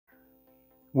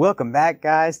Welcome back,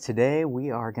 guys. Today we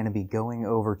are going to be going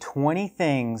over 20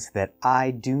 things that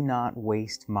I do not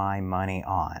waste my money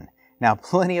on. Now,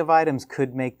 plenty of items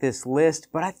could make this list,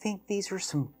 but I think these are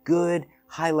some good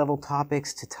high-level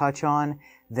topics to touch on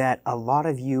that a lot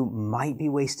of you might be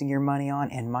wasting your money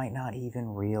on and might not even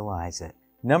realize it.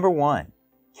 Number one,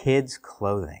 kids'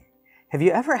 clothing. Have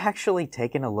you ever actually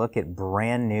taken a look at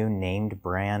brand new named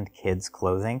brand kids'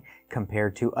 clothing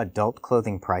compared to adult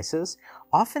clothing prices?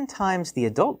 Oftentimes, the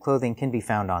adult clothing can be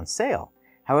found on sale.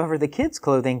 However, the kids'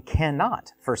 clothing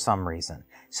cannot for some reason.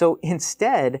 So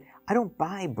instead, I don't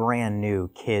buy brand new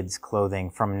kids'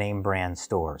 clothing from name brand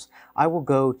stores. I will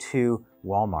go to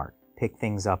Walmart, pick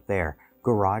things up there,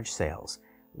 garage sales,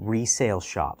 resale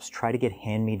shops, try to get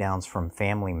hand-me-downs from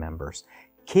family members.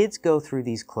 Kids go through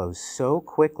these clothes so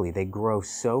quickly, they grow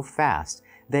so fast,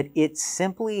 that it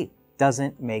simply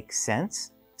doesn't make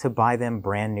sense to buy them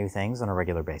brand new things on a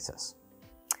regular basis.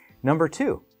 Number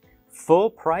two,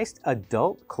 full-priced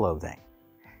adult clothing.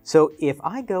 So if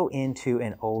I go into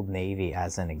an Old Navy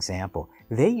as an example,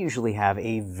 they usually have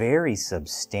a very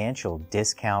substantial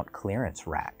discount clearance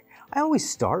rack. I always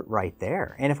start right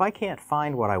there, and if I can't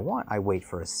find what I want, I wait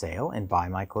for a sale and buy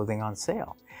my clothing on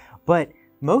sale. But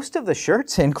most of the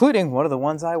shirts, including one of the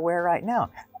ones I wear right now,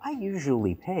 I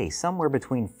usually pay somewhere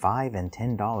between $5 and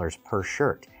 $10 per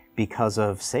shirt because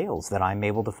of sales that I'm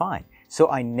able to find.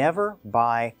 So I never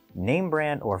buy name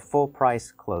brand or full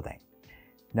price clothing.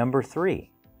 Number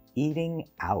three, eating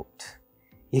out.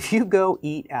 If you go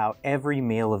eat out every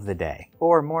meal of the day,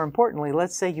 or more importantly,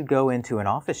 let's say you go into an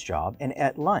office job and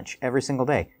at lunch every single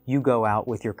day, you go out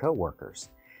with your coworkers.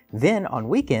 Then on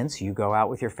weekends, you go out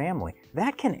with your family.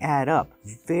 That can add up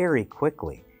very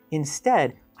quickly.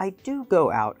 Instead, I do go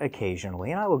out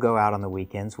occasionally, and I will go out on the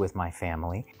weekends with my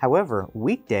family. However,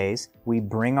 weekdays, we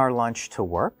bring our lunch to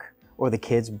work, or the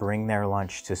kids bring their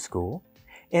lunch to school,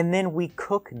 and then we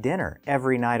cook dinner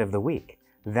every night of the week.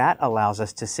 That allows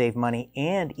us to save money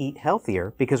and eat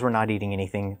healthier because we're not eating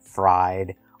anything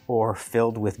fried or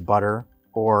filled with butter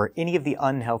or any of the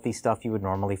unhealthy stuff you would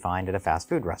normally find at a fast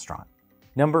food restaurant.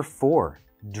 Number four,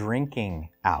 drinking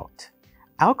out.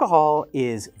 Alcohol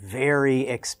is very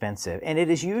expensive, and it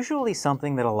is usually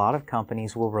something that a lot of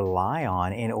companies will rely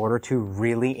on in order to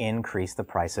really increase the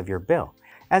price of your bill.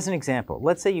 As an example,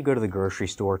 let's say you go to the grocery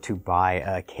store to buy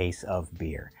a case of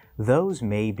beer. Those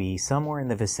may be somewhere in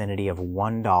the vicinity of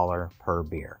 $1 per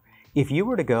beer. If you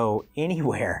were to go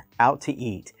anywhere out to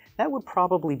eat, that would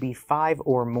probably be $5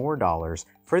 or more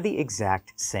for the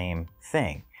exact same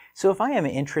thing. So if I am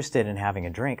interested in having a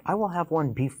drink, I will have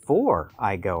one before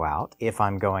I go out, if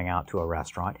I'm going out to a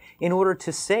restaurant, in order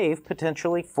to save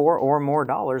potentially $4 or more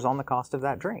on the cost of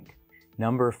that drink.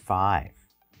 Number five,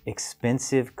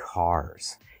 expensive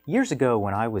cars. Years ago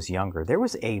when I was younger, there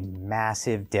was a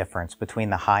massive difference between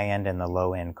the high-end and the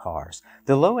low-end cars.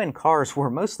 The low-end cars were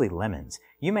mostly lemons.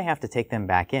 You may have to take them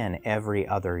back in every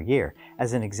other year.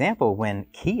 As an example, when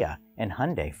Kia and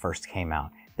Hyundai first came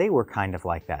out, they were kind of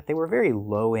like that. They were very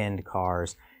low-end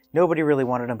cars. Nobody really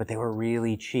wanted them, but they were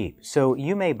really cheap. So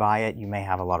you may buy it, you may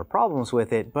have a lot of problems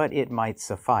with it, but it might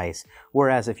suffice.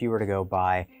 Whereas if you were to go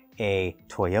buy a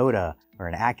Toyota or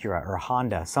an Acura or a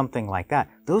Honda, something like that,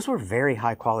 those were very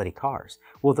high-quality cars.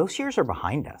 Well, those years are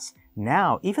behind us.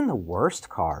 Now, even the worst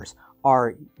cars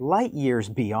are light years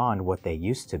beyond what they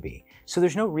used to be. So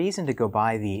there's no reason to go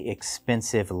buy the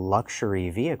expensive luxury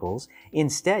vehicles.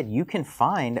 Instead, you can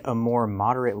find a more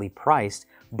moderately priced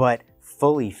but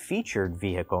fully featured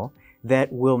vehicle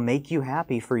that will make you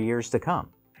happy for years to come.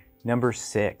 Number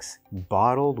six,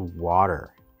 bottled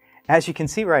water. As you can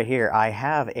see right here, I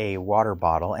have a water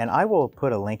bottle, and I will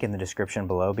put a link in the description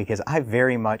below because I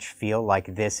very much feel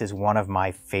like this is one of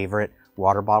my favorite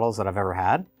water bottles that I've ever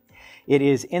had. It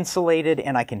is insulated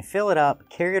and I can fill it up,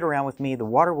 carry it around with me. The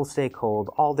water will stay cold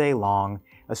all day long,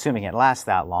 assuming it lasts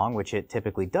that long, which it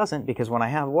typically doesn't because when I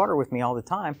have water with me all the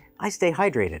time, I stay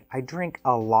hydrated. I drink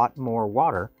a lot more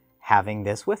water having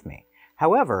this with me.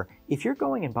 However, if you're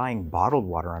going and buying bottled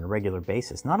water on a regular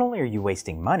basis, not only are you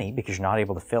wasting money because you're not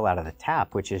able to fill out of the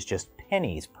tap, which is just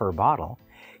pennies per bottle,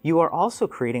 you are also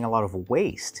creating a lot of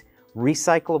waste.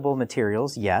 Recyclable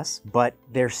materials, yes, but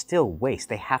they're still waste.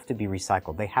 They have to be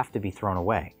recycled. They have to be thrown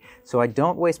away. So I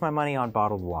don't waste my money on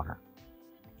bottled water.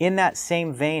 In that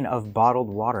same vein of bottled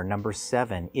water, number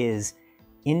seven is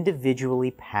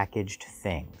individually packaged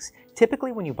things.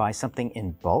 Typically, when you buy something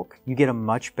in bulk, you get a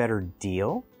much better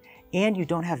deal and you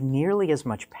don't have nearly as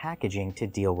much packaging to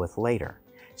deal with later.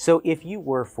 So if you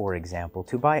were, for example,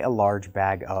 to buy a large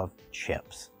bag of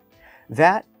chips,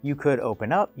 that you could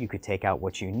open up, you could take out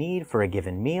what you need for a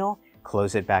given meal,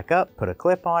 close it back up, put a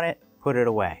clip on it, put it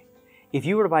away. If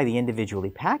you were to buy the individually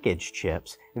packaged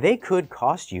chips, they could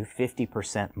cost you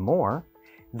 50% more.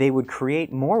 They would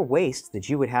create more waste that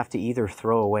you would have to either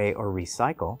throw away or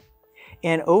recycle.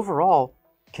 And overall,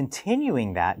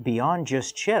 continuing that beyond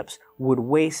just chips would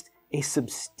waste a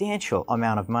substantial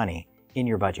amount of money in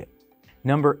your budget.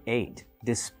 Number 8,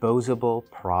 disposable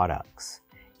products.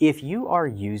 If you are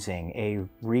using a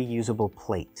reusable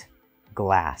plate,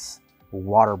 glass,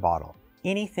 water bottle,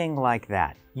 anything like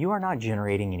that, you are not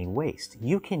generating any waste.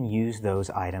 You can use those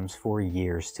items for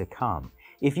years to come.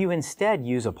 If you instead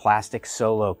use a plastic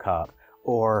Solo cup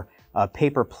or a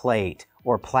paper plate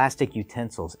or plastic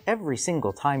utensils, every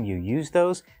single time you use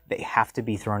those, they have to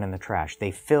be thrown in the trash.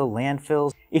 They fill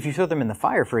landfills. If you throw them in the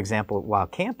fire, for example, while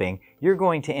camping, you're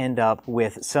going to end up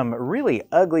with some really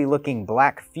ugly looking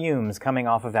black fumes coming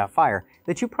off of that fire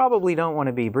that you probably don't want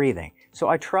to be breathing. So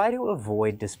I try to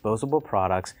avoid disposable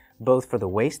products, both for the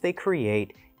waste they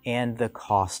create and the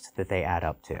cost that they add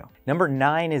up to. Number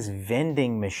 9 is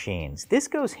vending machines. This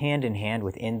goes hand in hand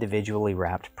with individually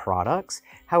wrapped products.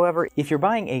 However, if you're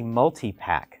buying a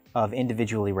multi-pack of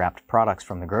individually wrapped products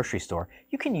from the grocery store,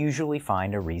 you can usually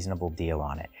find a reasonable deal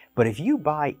on it. But if you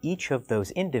buy each of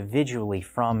those individually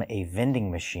from a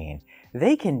vending machine,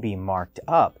 they can be marked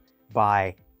up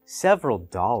by several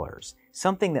dollars.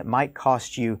 Something that might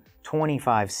cost you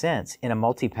 25 cents in a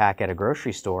multi-pack at a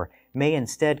grocery store may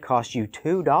instead cost you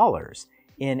 $2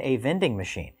 in a vending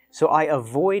machine. So I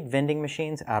avoid vending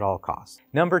machines at all costs.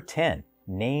 Number 10,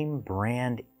 name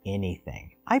brand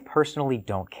anything. I personally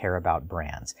don't care about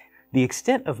brands. The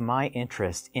extent of my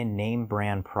interest in name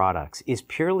brand products is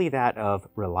purely that of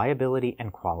reliability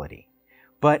and quality.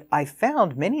 But I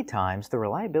found many times the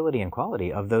reliability and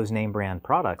quality of those name brand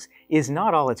products is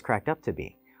not all it's cracked up to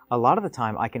be. A lot of the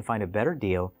time I can find a better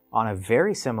deal on a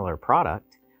very similar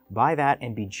product, buy that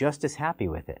and be just as happy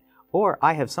with it. Or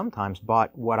I have sometimes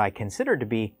bought what I consider to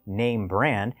be name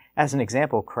brand, as an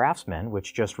example, Craftsman,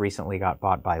 which just recently got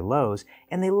bought by Lowe's,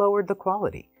 and they lowered the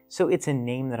quality. So it's a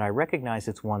name that I recognize,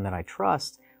 it's one that I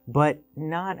trust, but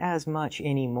not as much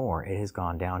anymore. It has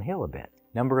gone downhill a bit.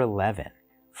 Number 11,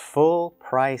 full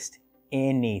priced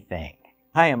anything.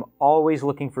 I am always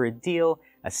looking for a deal,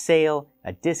 a sale,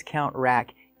 a discount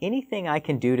rack, anything I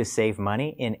can do to save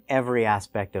money in every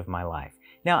aspect of my life.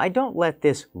 Now, I don't let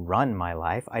this run my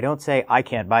life. I don't say, I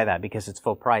can't buy that because it's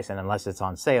full price and unless it's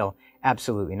on sale.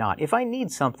 Absolutely not. If I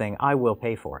need something, I will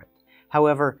pay for it.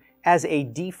 However, as a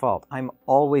default, I'm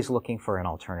always looking for an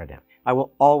alternative. I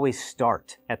will always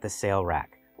start at the sale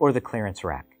rack or the clearance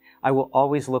rack. I will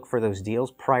always look for those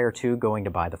deals prior to going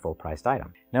to buy the full priced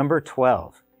item. Number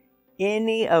 12,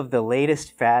 any of the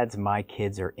latest fads my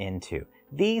kids are into.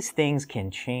 These things can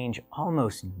change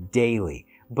almost daily,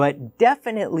 but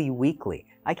definitely weekly.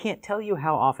 I can't tell you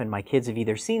how often my kids have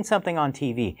either seen something on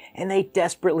TV and they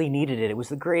desperately needed it. It was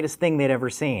the greatest thing they'd ever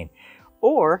seen.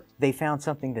 Or they found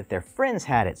something that their friends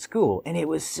had at school and it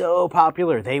was so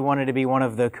popular they wanted to be one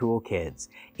of the cool kids.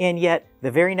 And yet,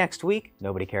 the very next week,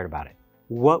 nobody cared about it.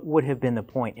 What would have been the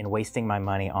point in wasting my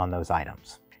money on those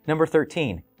items? Number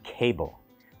 13, cable.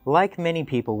 Like many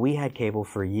people, we had cable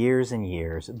for years and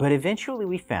years, but eventually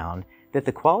we found that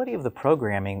the quality of the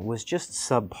programming was just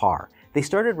subpar. They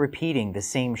started repeating the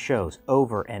same shows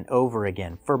over and over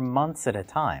again for months at a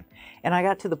time. And I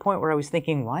got to the point where I was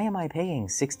thinking, why am I paying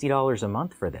 $60 a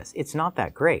month for this? It's not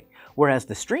that great. Whereas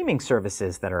the streaming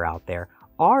services that are out there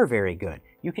are very good.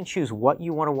 You can choose what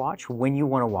you want to watch, when you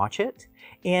want to watch it,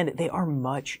 and they are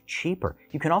much cheaper.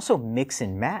 You can also mix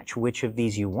and match which of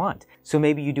these you want. So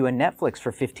maybe you do a Netflix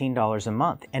for $15 a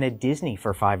month, and a Disney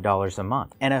for $5 a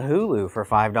month, and a Hulu for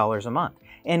 $5 a month.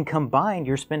 And combined,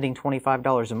 you're spending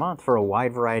 $25 a month for a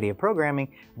wide variety of programming,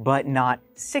 but not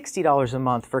 $60 a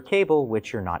month for cable,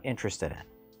 which you're not interested in.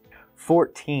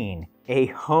 14, a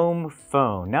home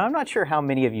phone. Now, I'm not sure how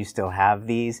many of you still have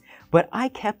these, but I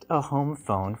kept a home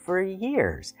phone for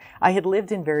years. I had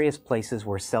lived in various places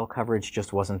where cell coverage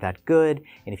just wasn't that good,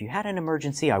 and if you had an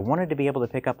emergency, I wanted to be able to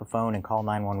pick up a phone and call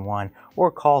 911 or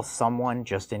call someone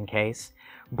just in case.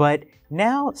 But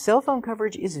now, cell phone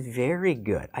coverage is very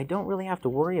good. I don't really have to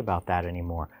worry about that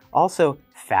anymore. Also,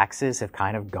 faxes have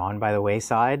kind of gone by the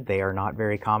wayside. They are not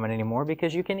very common anymore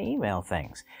because you can email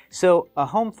things. So a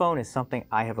home phone is something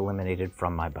I have eliminated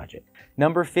from my budget.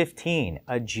 Number 15,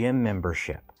 a gym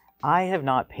membership. I have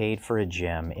not paid for a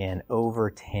gym in over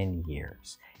 10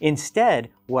 years. Instead,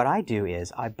 what I do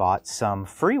is I bought some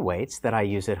free weights that I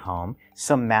use at home,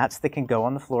 some mats that can go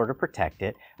on the floor to protect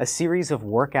it, a series of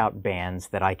workout bands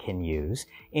that I can use,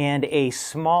 and a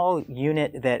small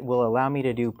unit that will allow me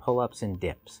to do pull-ups and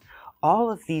dips.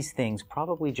 All of these things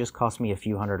probably just cost me a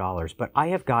few $100s, but I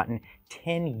have gotten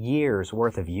 10 years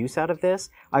worth of use out of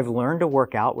this. I've learned to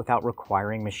work out without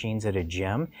requiring machines at a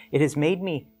gym. It has made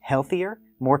me healthier,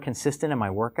 more consistent in my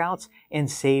workouts, and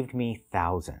saved me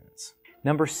thousands.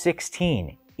 Number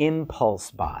 16, impulse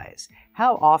buys.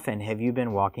 How often have you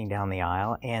been walking down the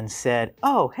aisle and said,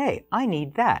 "Oh, hey, I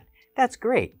need that. That's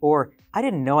great." Or, "I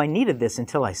didn't know I needed this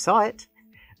until I saw it."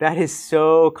 That is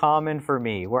so common for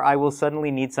me, where I will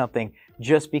suddenly need something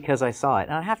just because I saw it.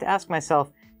 And I have to ask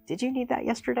myself, did you need that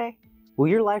yesterday? Will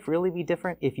your life really be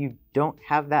different if you don't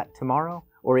have that tomorrow?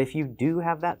 Or if you do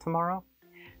have that tomorrow?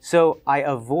 So I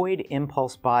avoid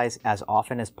impulse buys as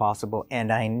often as possible,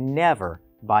 and I never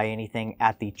buy anything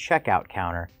at the checkout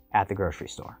counter at the grocery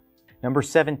store. Number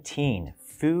 17,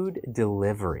 food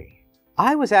delivery.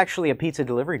 I was actually a pizza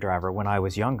delivery driver when I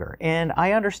was younger, and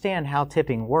I understand how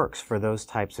tipping works for those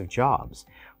types of jobs.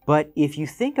 But if you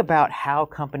think about how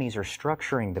companies are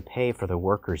structuring the pay for the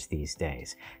workers these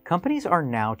days, companies are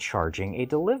now charging a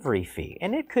delivery fee,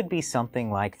 and it could be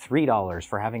something like $3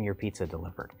 for having your pizza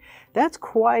delivered. That's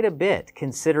quite a bit,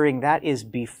 considering that is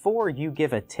before you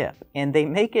give a tip, and they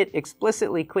make it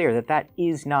explicitly clear that that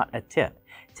is not a tip.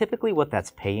 Typically what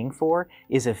that's paying for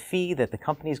is a fee that the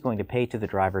company is going to pay to the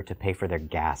driver to pay for their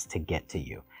gas to get to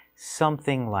you.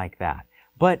 Something like that.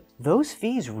 But those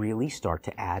fees really start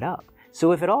to add up.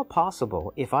 So if at all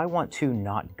possible, if I want to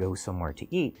not go somewhere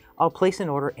to eat, I'll place an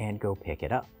order and go pick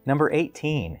it up. Number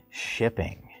 18,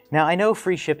 shipping. Now I know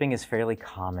free shipping is fairly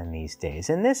common these days,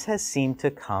 and this has seemed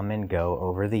to come and go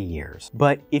over the years.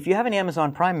 But if you have an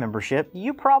Amazon Prime membership,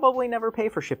 you probably never pay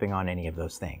for shipping on any of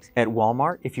those things. At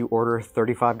Walmart, if you order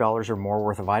 $35 or more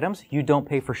worth of items, you don't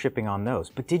pay for shipping on those.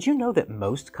 But did you know that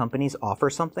most companies offer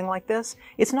something like this?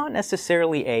 It's not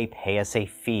necessarily a pay us a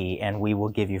fee and we will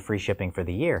give you free shipping for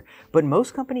the year, but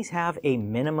most companies have a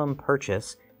minimum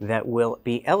purchase that will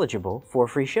be eligible for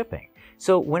free shipping.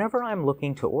 So whenever I'm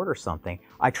looking to order something,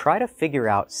 I try to figure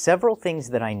out several things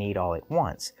that I need all at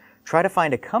once, try to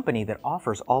find a company that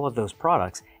offers all of those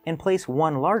products, and place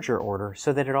one larger order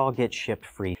so that it all gets shipped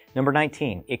free. Number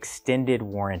 19, extended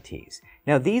warranties.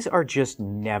 Now these are just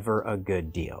never a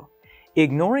good deal.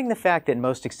 Ignoring the fact that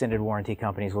most extended warranty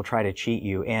companies will try to cheat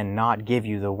you and not give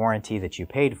you the warranty that you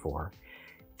paid for,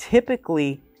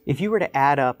 typically, if you were to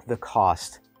add up the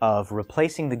cost of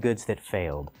replacing the goods that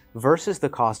failed versus the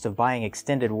cost of buying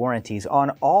extended warranties on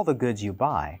all the goods you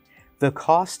buy, the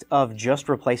cost of just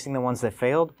replacing the ones that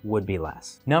failed would be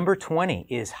less. Number 20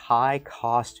 is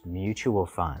high-cost mutual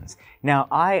funds. Now,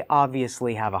 I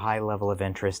obviously have a high level of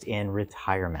interest in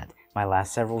retirement. My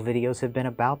last several videos have been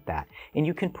about that. And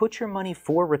you can put your money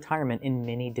for retirement in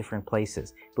many different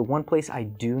places. But one place I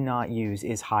do not use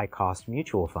is high-cost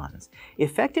mutual funds.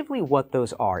 Effectively, what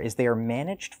those are is they are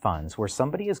managed funds where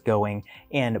somebody is going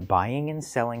and buying and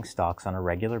selling stocks on a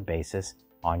regular basis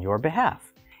on your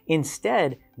behalf.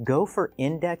 Instead, go for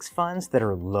index funds that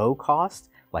are low cost,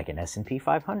 like an S&P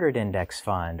 500 index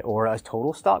fund or a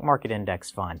total stock market index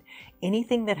fund.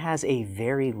 Anything that has a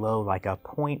very low, like a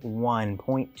 0.1,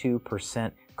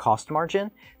 0.2% cost margin,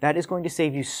 that is going to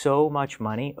save you so much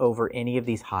money over any of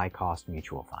these high-cost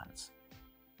mutual funds.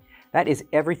 That is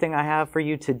everything I have for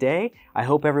you today. I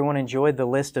hope everyone enjoyed the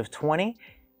list of 20.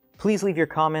 Please leave your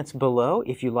comments below.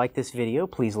 If you like this video,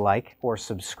 please like or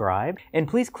subscribe. And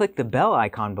please click the bell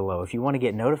icon below if you want to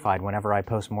get notified whenever I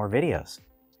post more videos.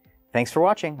 Thanks for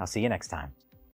watching. I'll see you next time.